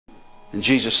And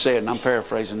Jesus said, and I'm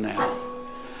paraphrasing now,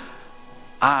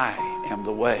 I am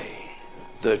the way,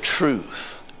 the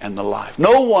truth, and the life.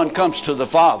 No one comes to the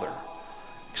Father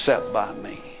except by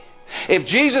me. If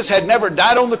Jesus had never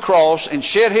died on the cross and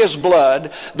shed his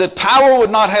blood, the power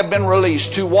would not have been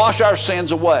released to wash our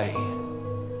sins away.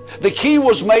 The key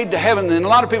was made to heaven, and a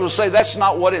lot of people say that's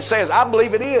not what it says. I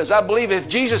believe it is. I believe if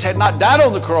Jesus had not died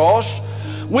on the cross,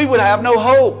 we would have no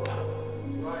hope.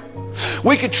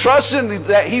 We could trust in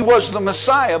that he was the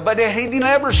Messiah, but he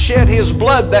never shed his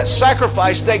blood, that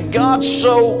sacrifice that God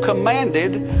so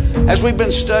commanded, as we've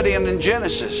been studying in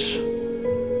Genesis.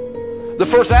 The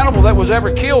first animal that was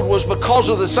ever killed was because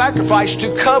of the sacrifice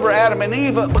to cover Adam and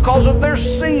Eve because of their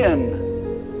sin.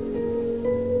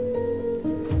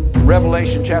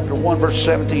 Revelation chapter 1 verse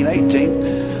 17,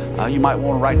 18. You might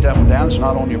want to write that one down. It's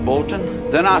not on your bulletin.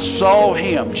 Then I saw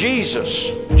him, Jesus,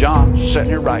 John sitting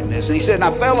here writing this. And he said, and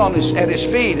I fell at his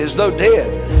feet as though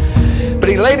dead. But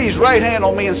he laid his right hand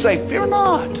on me and said, fear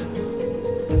not.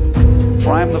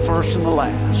 For I am the first and the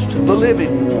last, the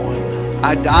living one.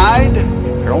 I died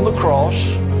here on the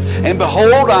cross, and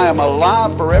behold, I am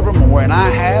alive forevermore, and I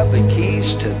have the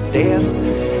keys to death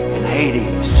and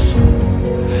Hades.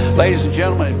 Ladies and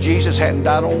gentlemen, if Jesus hadn't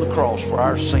died on the cross for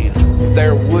our sins,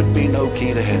 there would be no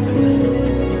key to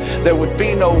heaven. There would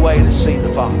be no way to see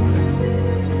the Father.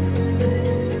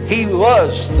 He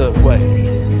was the way.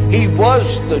 He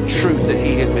was the truth that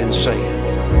he had been saying.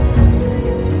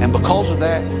 And because of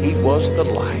that, he was the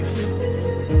life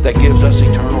that gives us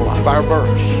eternal life. Our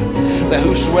verse, that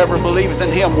whosoever believeth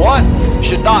in him, what?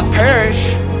 Should not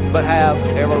perish, but have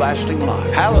everlasting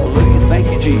life. Hallelujah.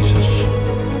 Thank you, Jesus.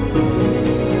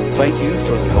 Thank you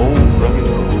for the old rugged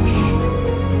cross.